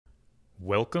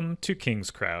Welcome to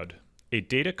KingsCrowd, a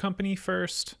data company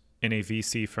first and a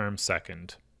VC firm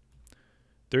second.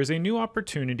 There is a new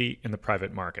opportunity in the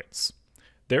private markets.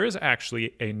 There is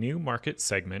actually a new market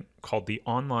segment called the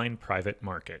online private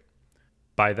market.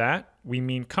 By that, we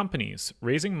mean companies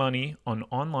raising money on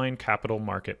online capital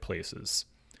marketplaces.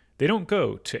 They don't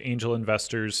go to angel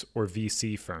investors or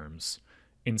VC firms.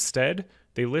 Instead,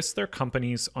 they list their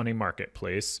companies on a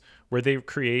marketplace where they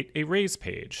create a raise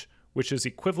page, which is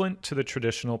equivalent to the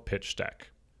traditional pitch deck.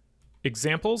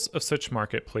 Examples of such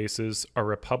marketplaces are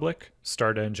Republic,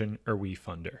 StartEngine, or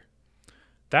WeFunder.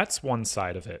 That's one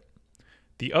side of it.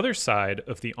 The other side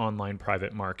of the online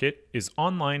private market is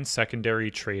online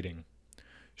secondary trading.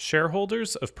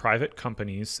 Shareholders of private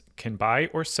companies can buy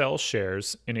or sell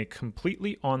shares in a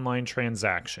completely online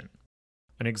transaction.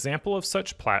 An example of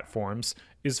such platforms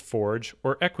is Forge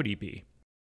or EquityBee.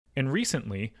 And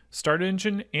recently,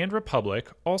 StartEngine and Republic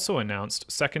also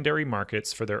announced secondary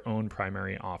markets for their own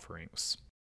primary offerings.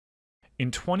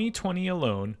 In 2020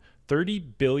 alone,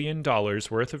 $30 billion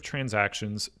worth of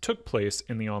transactions took place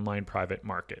in the online private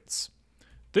markets.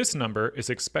 This number is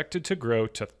expected to grow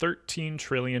to $13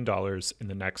 trillion in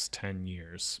the next 10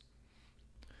 years.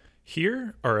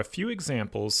 Here are a few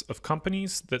examples of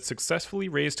companies that successfully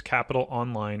raised capital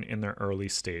online in their early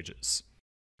stages.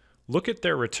 Look at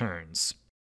their returns.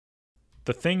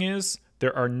 The thing is,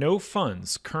 there are no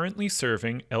funds currently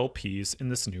serving LPs in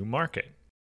this new market.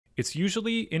 It's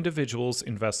usually individuals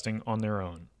investing on their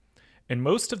own. And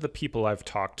most of the people I've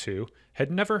talked to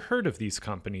had never heard of these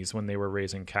companies when they were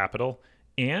raising capital,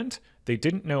 and they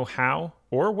didn't know how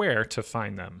or where to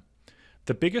find them.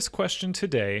 The biggest question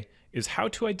today is how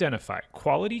to identify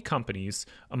quality companies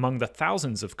among the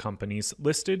thousands of companies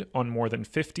listed on more than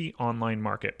 50 online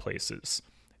marketplaces,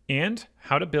 and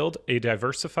how to build a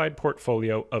diversified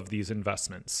portfolio of these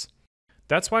investments.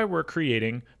 That's why we're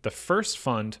creating the first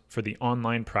fund for the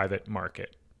online private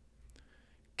market.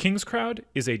 KingsCrowd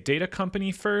is a data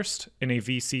company first and a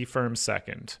VC firm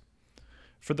second.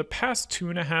 For the past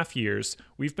 2.5 years,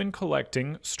 we've been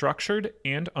collecting structured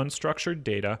and unstructured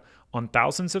data on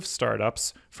thousands of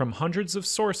startups from hundreds of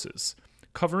sources,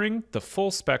 covering the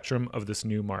full spectrum of this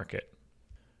new market.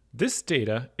 This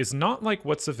data is not like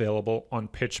what's available on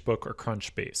PitchBook or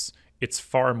Crunchbase. It's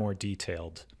far more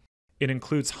detailed. It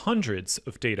includes hundreds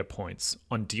of data points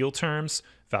on deal terms,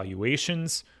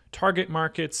 valuations, target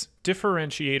markets,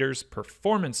 differentiators,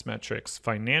 performance metrics,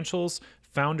 financials,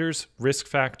 founders, risk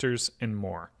factors, and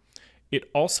more. It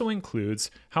also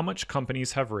includes how much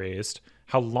companies have raised,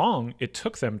 how long it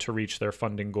took them to reach their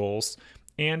funding goals,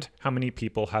 and how many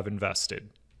people have invested.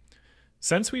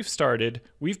 Since we've started,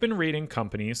 we've been rating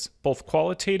companies both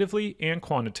qualitatively and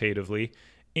quantitatively,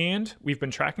 and we've been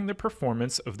tracking the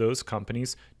performance of those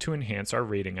companies to enhance our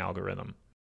rating algorithm.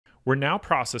 We're now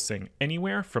processing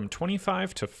anywhere from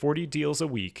 25 to 40 deals a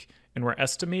week, and we're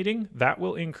estimating that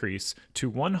will increase to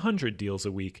 100 deals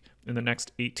a week in the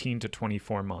next 18 to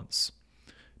 24 months.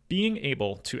 Being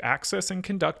able to access and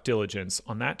conduct diligence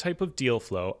on that type of deal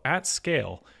flow at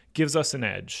scale gives us an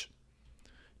edge.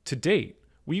 To date,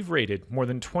 we've rated more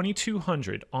than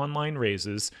 2,200 online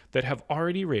raises that have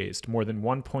already raised more than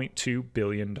 $1.2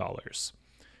 billion.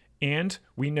 And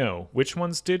we know which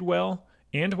ones did well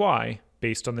and why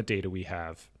based on the data we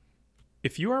have.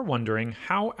 If you are wondering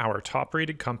how our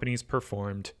top-rated companies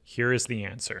performed, here is the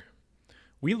answer.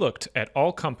 We looked at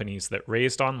all companies that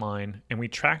raised online and we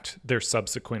tracked their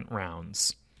subsequent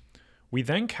rounds. We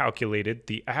then calculated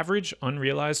the average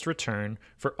unrealized return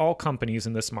for all companies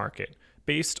in this market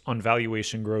based on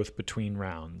valuation growth between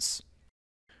rounds.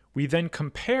 We then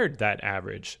compared that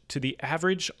average to the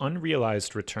average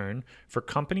unrealized return for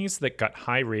companies that got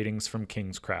high ratings from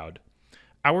KingsCrowd.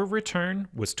 Our return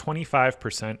was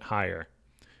 25% higher.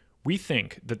 We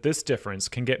think that this difference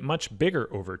can get much bigger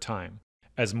over time,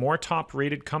 as more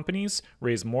top-rated companies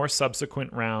raise more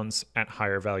subsequent rounds at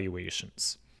higher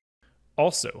valuations.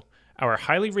 Also, our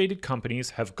highly rated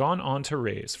companies have gone on to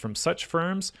raise from such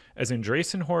firms as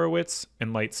Andreessen Horowitz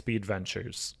and Lightspeed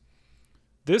Ventures.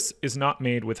 This is not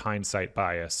made with hindsight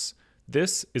bias.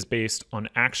 This is based on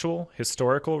actual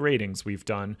historical ratings we've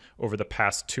done over the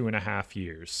past 2.5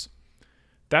 years.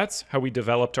 That's how we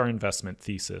developed our investment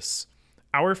thesis.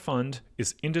 Our fund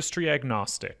is industry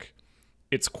agnostic.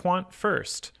 It's quant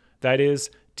first, that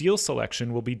is, deal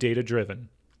selection will be data-driven.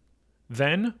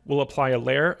 Then we'll apply a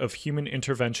layer of human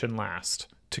intervention last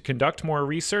to conduct more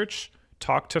research,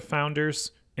 talk to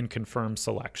founders, and confirm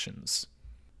selections.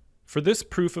 For this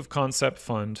proof of concept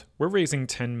fund, we're raising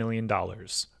 $10 million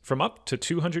from up to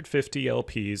 250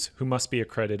 LPs who must be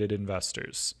accredited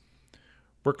investors.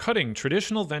 We're cutting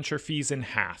traditional venture fees in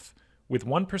half, with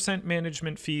 1%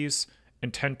 management fees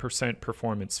and 10%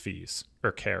 performance fees,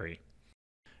 or carry.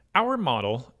 Our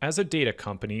model, as a data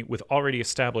company with already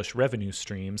established revenue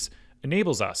streams,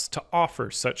 enables us to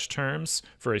offer such terms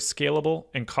for a scalable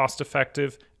and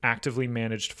cost-effective, actively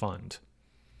managed fund.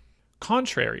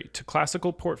 Contrary to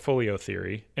classical portfolio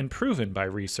theory and proven by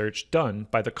research done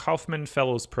by the Kaufman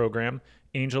Fellows Program,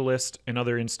 AngelList, and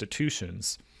other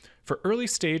institutions, for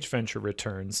early-stage venture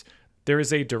returns, there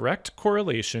is a direct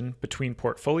correlation between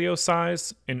portfolio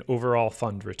size and overall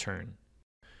fund return.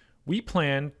 We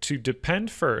plan to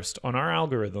depend first on our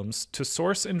algorithms to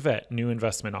source and vet new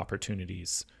investment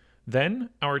opportunities. Then,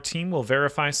 our team will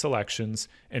verify selections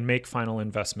and make final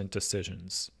investment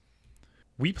decisions.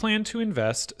 We plan to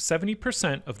invest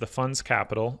 70% of the fund's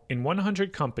capital in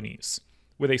 100 companies,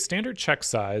 with a standard check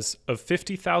size of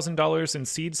 $50,000 in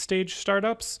seed stage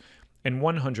startups and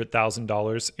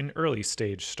 $100,000 in early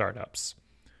stage startups.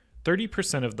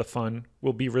 30% of the fund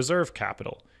will be reserve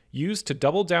capital, used to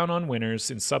double down on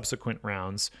winners in subsequent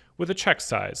rounds, with a check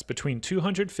size between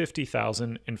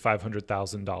 $250,000 and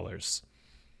 $500,000.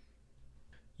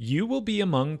 You will be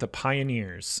among the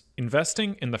pioneers,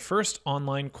 investing in the first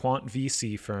online quant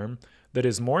VC firm that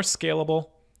is more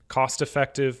scalable,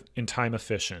 cost-effective, and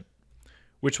time-efficient,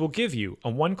 which will give you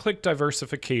a one-click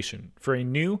diversification for a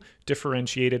new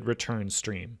differentiated return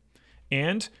stream.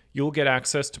 And you'll get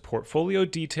access to portfolio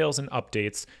details and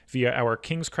updates via our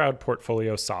KingsCrowd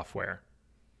portfolio software.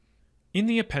 In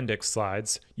the appendix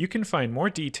slides, you can find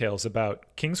more details about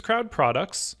KingsCrowd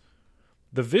products,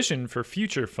 the vision for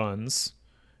future funds,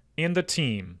 and the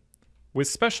team, with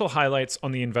special highlights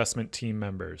on the investment team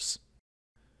members.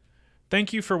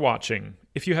 Thank you for watching.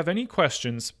 If you have any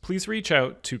questions, please reach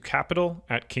out to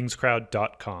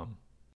capital@kingscrowd.com.